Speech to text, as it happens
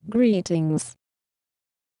Greetings.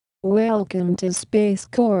 Welcome to Space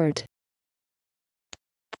Court.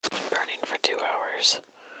 Burning for 2 hours.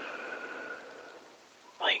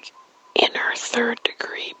 Like, inner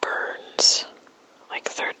third-degree burns. Like,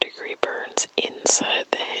 third-degree burns inside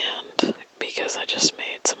the hand because I just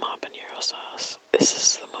made some habanero sauce. This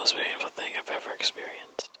is the most painful thing I've ever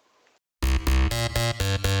experienced.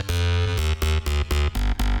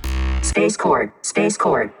 Space Court, Space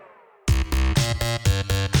Court.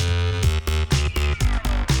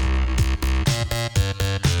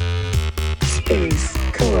 Space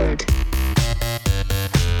Court.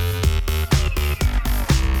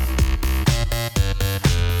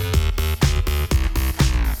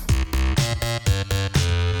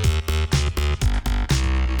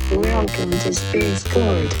 Welcome to Space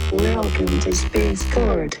Court. Welcome to Space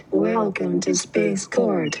Court. Welcome to Space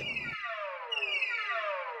Court.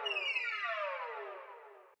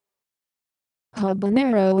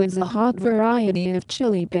 Habanero is a hot variety of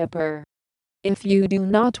chili pepper. If you do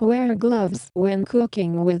not wear gloves when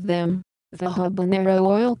cooking with them, the habanero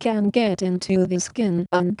oil can get into the skin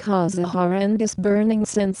and cause a horrendous burning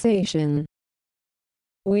sensation.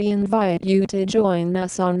 We invite you to join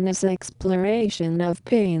us on this exploration of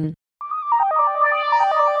pain.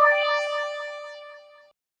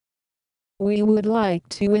 We would like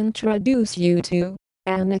to introduce you to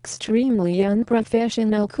an extremely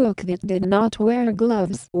unprofessional cook that did not wear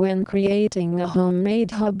gloves when creating a homemade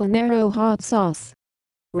habanero hot sauce.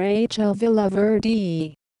 Rachel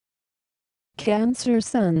Villaverde. Cancer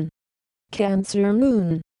Sun. Cancer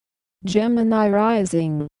Moon. Gemini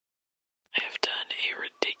Rising. I have done a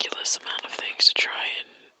ridiculous amount of things to try and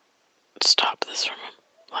stop this from,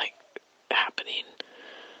 happening.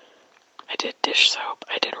 I did dish soap,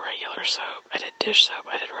 I did regular soap, I did dish soap,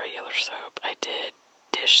 I did regular soap, I did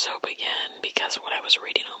dish soap again because what I was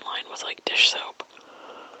reading online was like dish soap.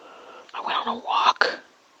 I went on a walk,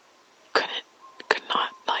 could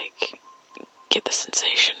not get the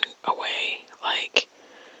sensation away.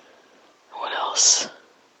 What else?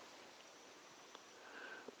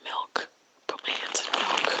 Milk. Put my hands in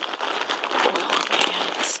milk. Oil on my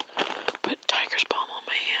hands. Put tiger's balm on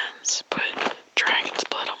my hands. Put dragon's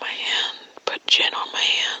blood on my hand. Put gin on my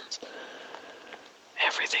hands.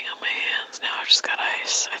 Everything on my hands. Now I've just got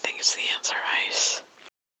ice. I think it's the answer, ice.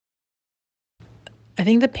 I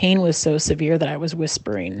think the pain was so severe that I was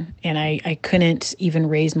whispering, and I couldn't even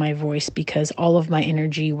raise my voice because all of my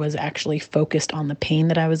energy was actually focused on the pain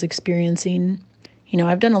that I was experiencing. You know,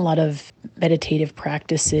 I've done a lot of meditative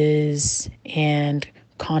practices and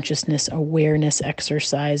consciousness awareness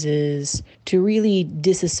exercises to really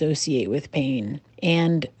disassociate with pain.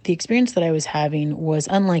 And the experience that I was having was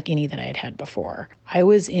unlike any that I had had before. I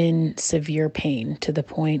was in severe pain to the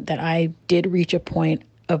point that I did reach a point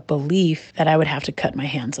of belief that I would have to cut my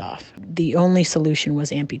hands off. The only solution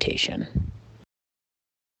was amputation.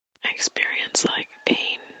 I experienced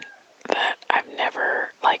pain that I've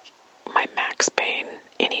never, my max pain,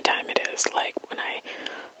 anytime it is, when I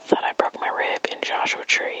thought I broke my rib in Joshua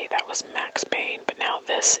Tree, that was max pain, but now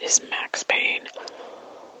this is max pain.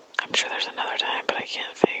 I'm sure there's another time, but I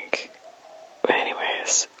can't think. But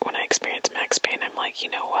anyways, when I experience max pain, I'm like, you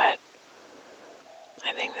know what?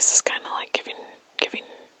 I think this is kind of like giving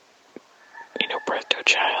birth to a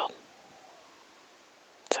child.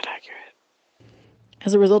 Is that accurate?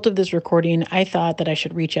 As a result of this recording, I thought that I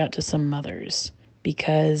should reach out to some mothers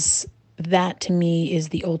because that to me is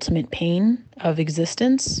the ultimate pain of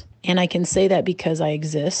existence. And I can say that because I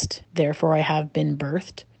exist, therefore I have been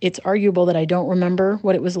birthed. It's arguable that I don't remember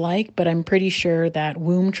what it was like, but I'm pretty sure that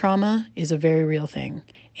womb trauma is a very real thing.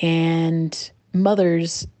 And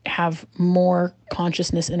mothers have more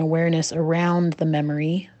consciousness and awareness around the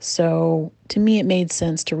memory. So to me, it made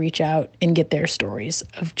sense to reach out and get their stories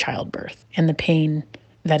of childbirth and the pain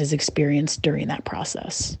that is experienced during that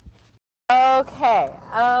process. Okay.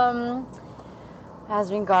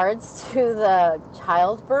 As regards to the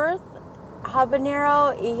childbirth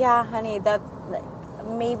habanero, yeah, honey, that's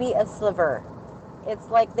maybe a sliver. It's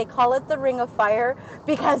like they call it the Ring of Fire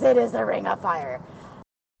because it is a Ring of Fire.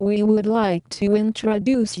 We would like to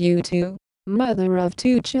introduce you to mother of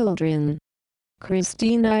 2 children,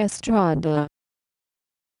 Christina Estrada.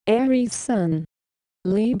 Aries Sun,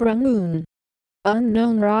 Libra Moon,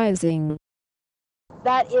 Unknown Rising.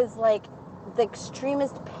 That is the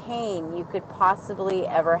extremest pain you could possibly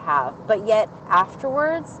ever have. But yet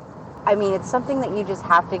afterwards, it's something that you just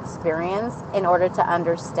have to experience in order to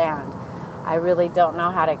understand. I really don't know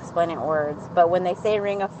how to explain it in words. But when they say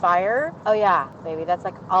Ring of Fire, oh yeah, baby, that's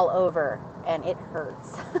all over and it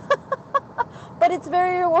hurts. but it's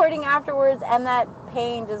very rewarding afterwards, and that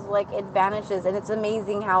pain just like it vanishes. And it's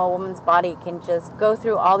amazing how a woman's body can just go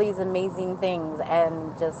through all these amazing things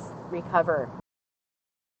and just recover.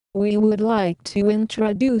 We would like to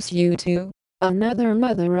introduce you to another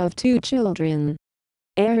mother of 2 children,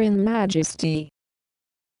 Erin Majesty.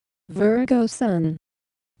 Virgo Sun,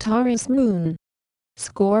 Taurus Moon,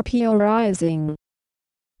 Scorpio Rising.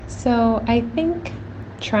 So I think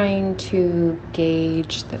trying to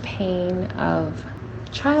gauge the pain of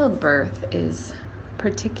childbirth is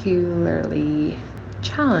particularly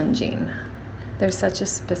challenging. There's such a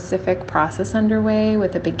specific process underway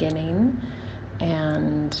with a beginning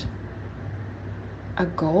and a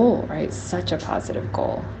goal, right? Such a positive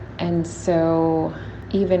goal. And so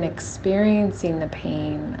even experiencing the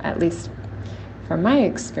pain, at least from my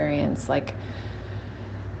experience, like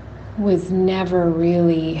was never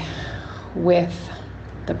really with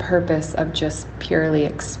the purpose of just purely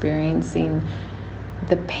experiencing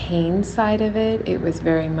the pain side of it. It was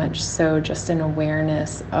very much so just an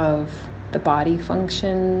awareness of the body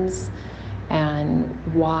functions and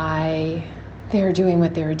why they were doing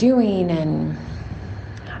what they were doing. And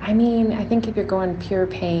I mean, I think if you're going pure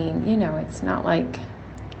pain, you know, it's not like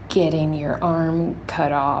getting your arm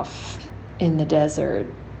cut off in the desert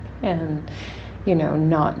and, you know,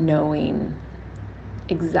 not knowing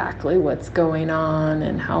exactly what's going on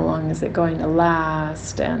and how long is it going to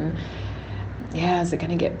last, and yeah, is it going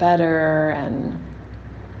to get better? And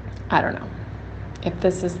I don't know. If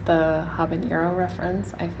this is the habanero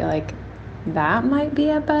reference, I feel like that might be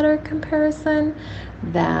a better comparison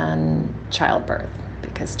than childbirth,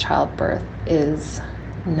 because childbirth is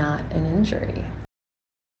not an injury.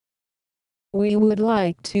 We would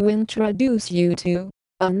like to introduce you to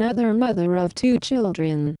another mother of 2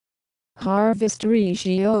 children, Harvest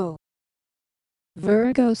Regio.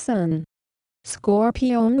 Virgo Sun,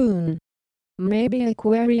 Scorpio Moon, maybe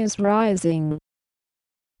Aquarius Rising.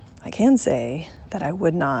 I can say that I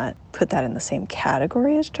would not put that in the same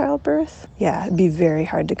category as childbirth. Yeah, it'd be very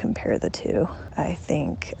hard to compare the two. I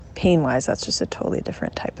think pain-wise, that's just a totally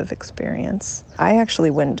different type of experience. I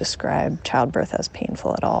actually wouldn't describe childbirth as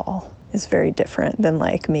painful at all. It's very different than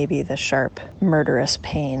like maybe the sharp, murderous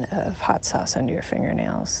pain of hot sauce under your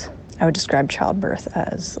fingernails. I would describe childbirth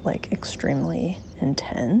as like extremely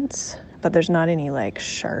intense, but there's not any like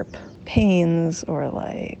sharp pains or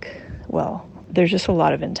like, well, there's just a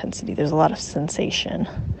lot of intensity. There's a lot of sensation.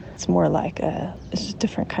 It's more like it's just a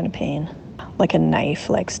different kind of pain, like a knife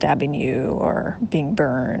like stabbing you or being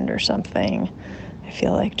burned or something. I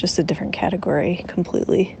feel like just a different category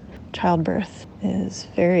completely. Childbirth is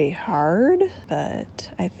very hard, but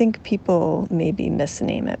I think people maybe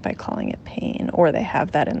misname it by calling it pain, or they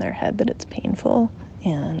have that in their head that it's painful,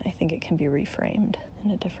 and I think it can be reframed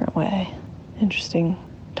in a different way. Interesting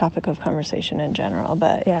topic of conversation in general,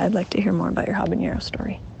 but yeah, I'd like to hear more about your habanero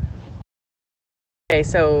story. Okay,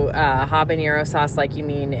 so habanero sauce, like you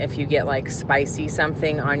mean if you get like spicy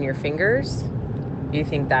something on your fingers, you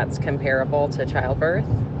think that's comparable to childbirth?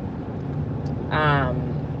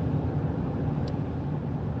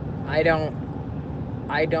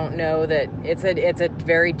 I don't know that it's a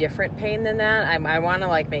very different pain than that. I want to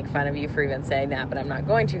like make fun of you for even saying that, but I'm not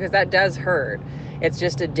going to, because that does hurt. It's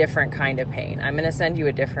just a different kind of pain. I'm going to send you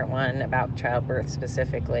a different one about childbirth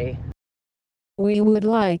specifically. We would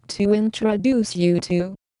like to introduce you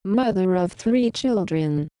to mother of 3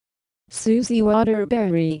 children, Susie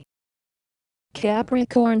Waterbury.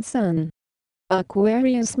 Capricorn Sun,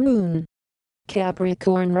 Aquarius Moon,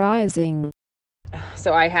 Capricorn Rising.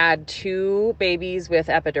 So I had 2 babies with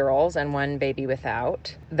epidurals and 1 baby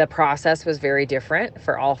without. The process was very different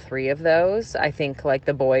for all 3 of those. I think like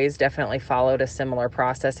the boys definitely followed a similar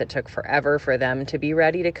process. It took forever for them to be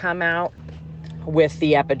ready to come out with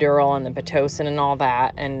the epidural and the Pitocin and all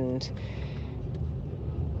that. And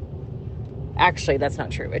actually, that's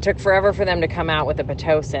not true. It took forever for them to come out with the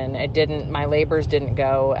Pitocin. My labors didn't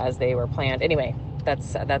go as they were planned. Anyway,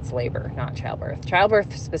 that's labor, not childbirth.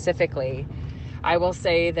 Childbirth specifically, I will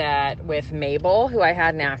say that with Mabel, who I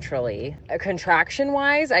had naturally,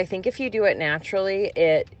 contraction-wise, I think if you do it naturally,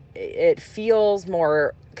 it feels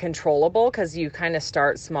more controllable because you kind of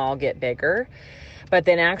start small, get bigger. But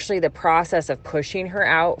then actually the process of pushing her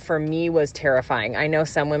out for me was terrifying. I know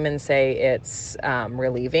some women say it's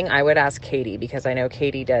relieving. I would ask Katie, because I know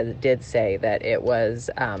Katie did say that it was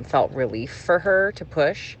felt relief for her to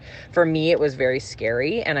push. For me, it was very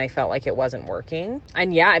scary and I felt like it wasn't working.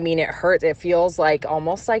 And yeah, I mean, it hurts. It feels like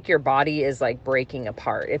almost like your body is like breaking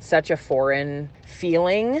apart. It's such a foreign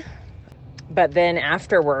feeling. But then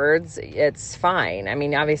afterwards, it's fine. I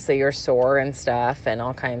mean, obviously you're sore and stuff and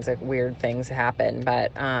all kinds of weird things happen,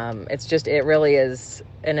 but it really is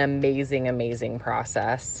an amazing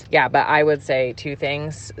process. Yeah, but I would say two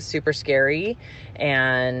things: super scary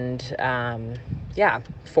and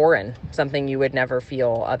foreign, something you would never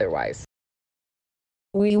feel otherwise.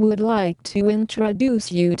 We would like to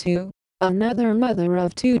introduce you to another mother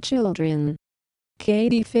of 2 children,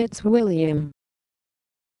 Katie Fitzwilliam.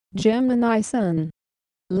 Gemini Sun,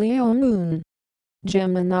 Leo Moon,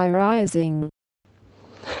 Gemini Rising.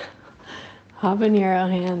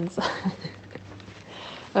 Habanero hands.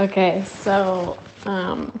 Okay, so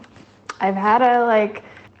I've had a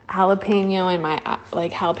jalapeno in my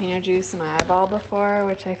jalapeno juice in my eyeball before,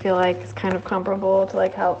 which I feel like is kind of comparable to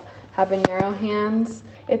habanero hands.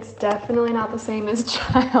 It's definitely not the same as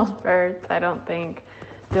childbirth, I don't think.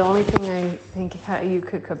 The only thing I think you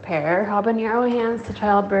could compare habanero hands to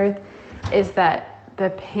childbirth is that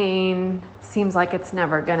the pain seems like it's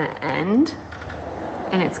never gonna end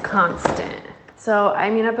and it's constant. So,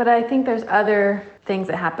 but I think there's other things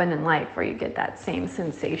that happen in life where you get that same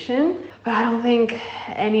sensation, but I don't think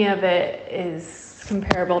any of it is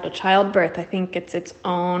comparable to childbirth. I think it's its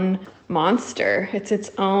own monster. It's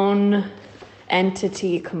its own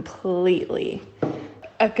entity completely.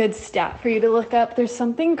 A good stat for you to look up, there's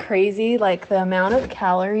something crazy like the amount of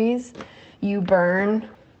calories you burn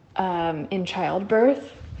in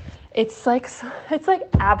childbirth. It's like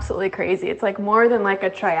absolutely crazy. It's like more than like a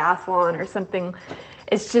triathlon or something.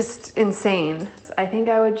 It's just insane. I think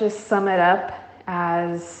I would just sum it up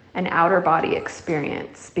as an outer body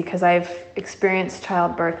experience because I've experienced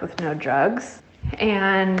childbirth with no drugs.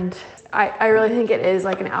 And I really think it is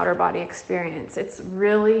like an outer body experience. It's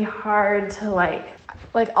really hard to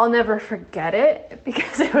I'll never forget it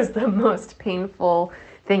because it was the most painful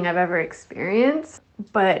thing I've ever experienced.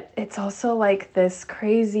 But it's also like this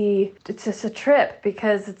crazy, it's just a trip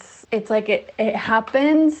because it's like it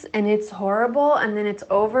happens and it's horrible and then it's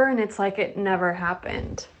over and it's like it never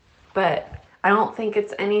happened. But I don't think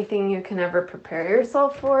it's anything you can ever prepare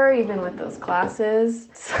yourself for, even with those classes.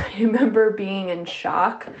 So I remember being in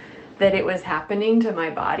shock that it was happening to my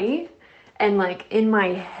body and in my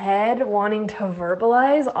head wanting to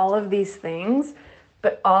verbalize all of these things,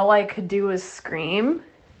 but all I could do was scream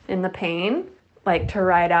in the pain, to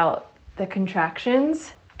ride out the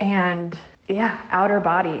contractions. And yeah, outer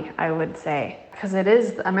body, I would say, because it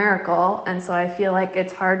is a miracle. And so I feel like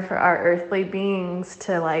it's hard for our earthly beings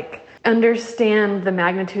to understand the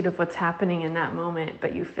magnitude of what's happening in that moment,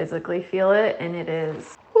 but you physically feel it, and it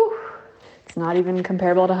is, it's not even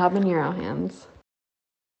comparable to habanero hands.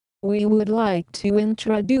 We would like to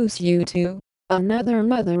introduce you to another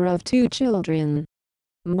mother of 2 children,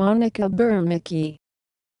 Monica Burmicki.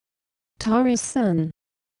 Taurus Sun,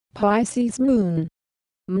 Pisces Moon,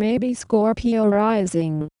 maybe Scorpio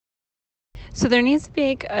Rising. So there needs to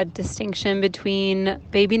be a distinction between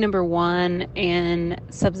baby number 1 and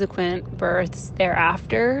subsequent births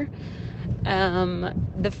thereafter.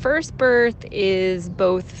 The first birth is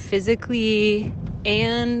both physically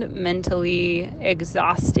and mentally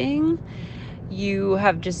exhausting. You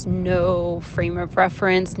have just no frame of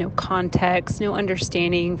reference, no context, no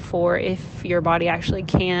understanding for if your body actually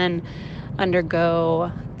can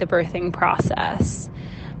undergo the birthing process.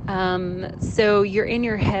 So you're in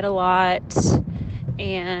your head a lot,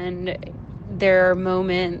 and there are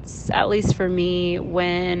moments, at least for me,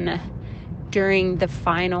 when during the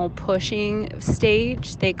final pushing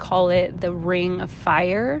stage, they call it the ring of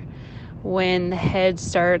fire, when the head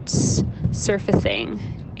starts surfacing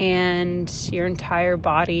and your entire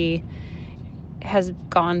body has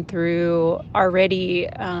gone through already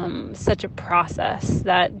such a process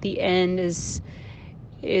that the end is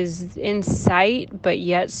in sight, but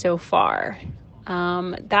yet so far.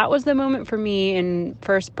 That was the moment for me in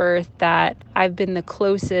first birth that I've been the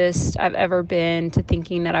closest I've ever been to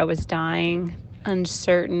thinking that I was dying,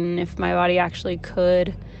 uncertain if my body actually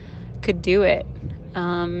could do it.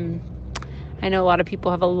 I know a lot of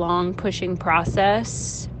people have a long pushing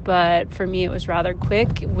process, but for me it was rather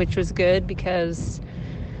quick, which was good because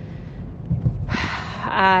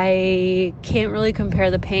I can't really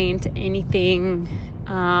compare the pain to anything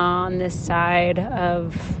on this side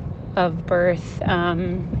of birth.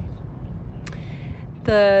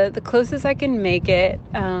 The closest I can make it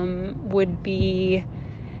would be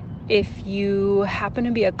if you happen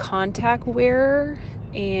to be a contact wearer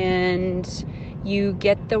and you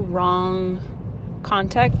get the wrong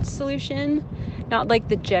contact solution, not like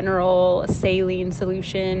the general saline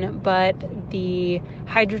solution, but the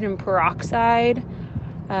hydrogen peroxide.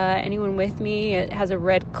 Anyone with me? It has a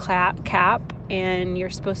red cap, and you're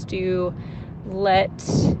supposed to let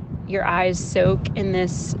your eyes soak in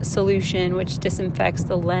this solution, which disinfects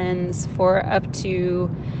the lens for up to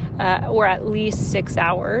or at least 6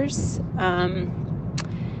 hours.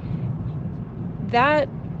 That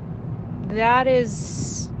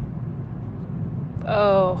is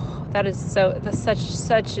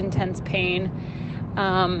such intense pain.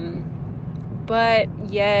 But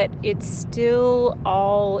yet it's still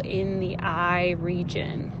all in the eye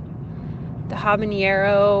region. The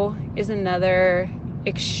habanero is another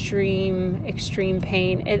extreme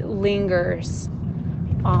pain. It lingers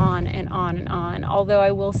on and on and on. Although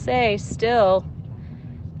I will say still,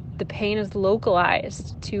 the pain is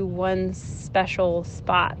localized to one special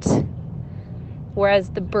spot.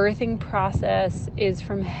 Whereas the birthing process is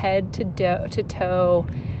from head to toe,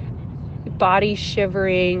 body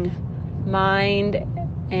shivering, mind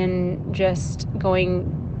and just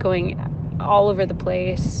going all over the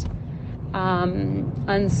place.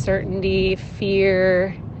 Uncertainty,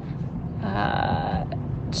 fear,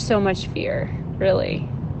 so much fear, really.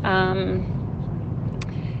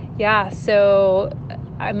 So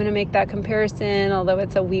I'm going to make that comparison, although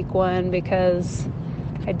it's a weak one, because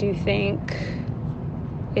I do think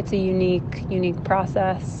it's a unique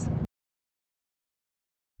process.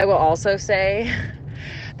 I will also say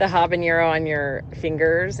the habanero on your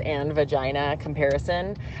fingers and vagina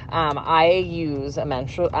comparison. I use a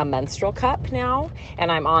menstrual cup now,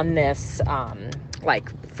 and I'm on this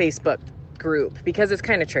Facebook group because it's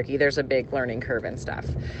kind of tricky. There's a big learning curve and stuff.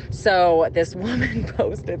 So this woman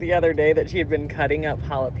posted the other day that she had been cutting up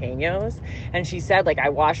jalapenos, and she said, I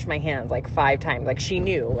washed my hands 5 times. She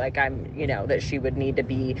knew, that she would need to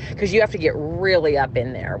be, because you have to get really up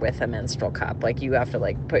in there with a menstrual cup. You have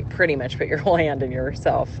to pretty much put your whole hand in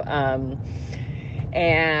yourself.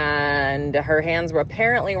 And her hands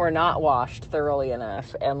were not washed thoroughly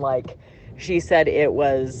enough. And she said it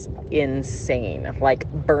was insane,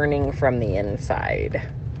 burning from the inside.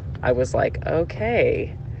 I was like,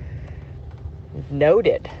 okay,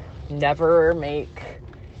 noted. Never make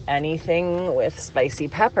anything with spicy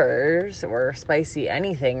peppers or spicy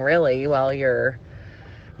anything really while you're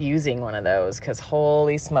using one of those, because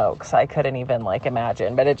holy smokes, I couldn't even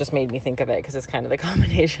imagine. But it just made me think of it because it's kind of the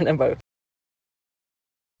combination of both.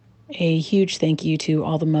 A huge thank you to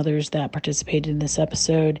all the mothers that participated in this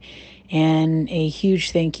episode, and a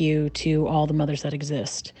huge thank you to all the mothers that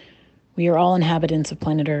exist. We are all inhabitants of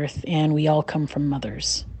planet Earth, and we all come from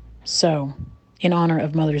mothers. So, in honor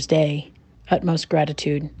of Mother's Day, utmost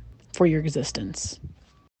gratitude for your existence.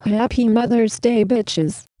 Happy Mother's Day,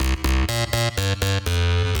 bitches.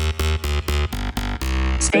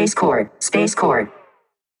 Space Court.